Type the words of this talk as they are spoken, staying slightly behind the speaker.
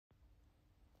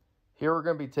Here we're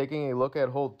going to be taking a look at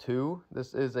hole 2.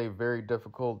 This is a very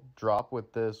difficult drop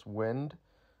with this wind.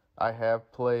 I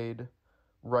have played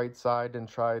right side and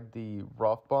tried the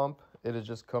rough bump. It is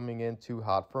just coming in too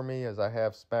hot for me as I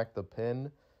have smacked the pin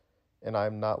and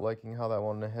I'm not liking how that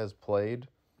one has played.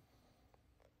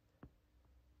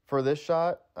 For this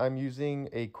shot, I'm using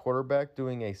a quarterback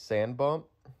doing a sand bump.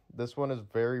 This one is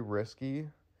very risky.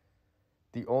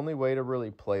 The only way to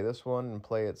really play this one and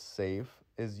play it safe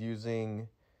is using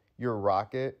your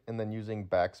rocket and then using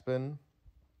backspin.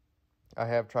 I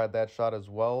have tried that shot as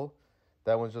well.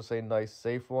 That one's just a nice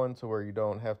safe one to where you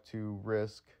don't have to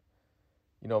risk,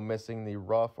 missing the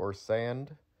rough or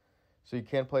sand. So you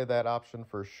can play that option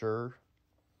for sure.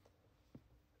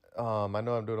 I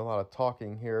know I'm doing a lot of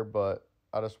talking here, but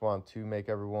I just want to make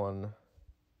everyone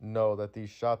know that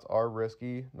these shots are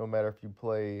risky, no matter if you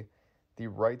play the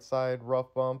right side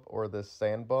rough bump or this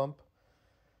sand bump.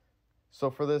 So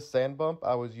for this sand bump,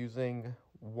 I was using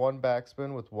one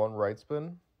backspin with one right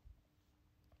spin.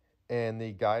 And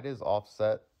the guide is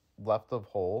offset left of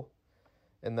hole.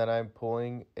 And then I'm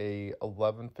pulling a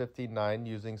 1159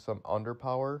 using some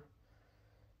underpower.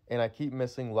 And I keep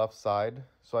missing left side.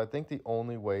 So I think the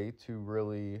only way to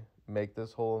really make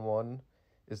this hole in one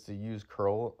is to use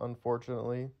curl,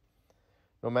 unfortunately.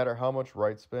 No matter how much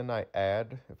right spin I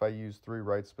add, if I use 3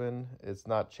 right spin, it's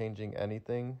not changing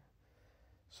anything.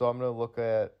 So I'm going to look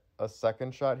at a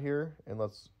second shot here, and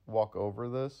let's walk over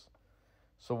this.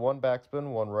 So one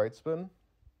backspin, one right spin.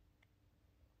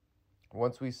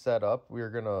 Once we set up, we are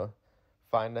going to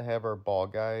find to have our ball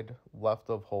guide left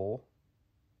of hole.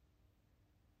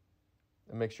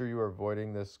 And make sure you are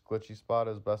avoiding this glitchy spot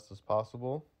as best as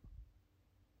possible.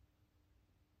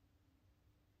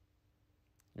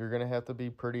 You're going to have to be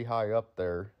pretty high up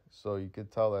there, so you could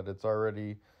tell that it's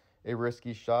already a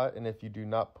risky shot. And if you do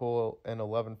not pull an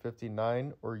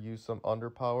 1159 or use some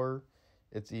underpower,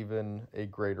 it's even a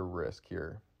greater risk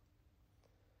here.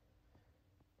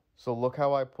 So look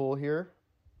how I pull here.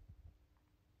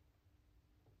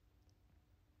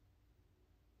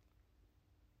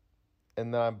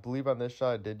 And then I believe on this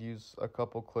shot I did use a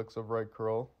couple clicks of right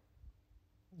curl.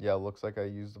 Yeah, it looks like I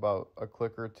used about a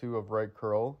click or two of right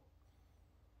curl.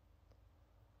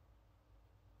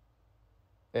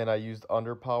 And I used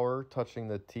underpower touching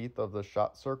the teeth of the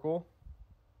shot circle.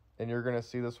 And you're going to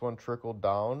see this one trickle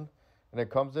down. And it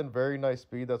comes in very nice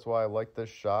speed. That's why I like this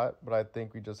shot. But I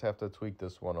think we just have to tweak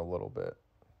this one a little bit.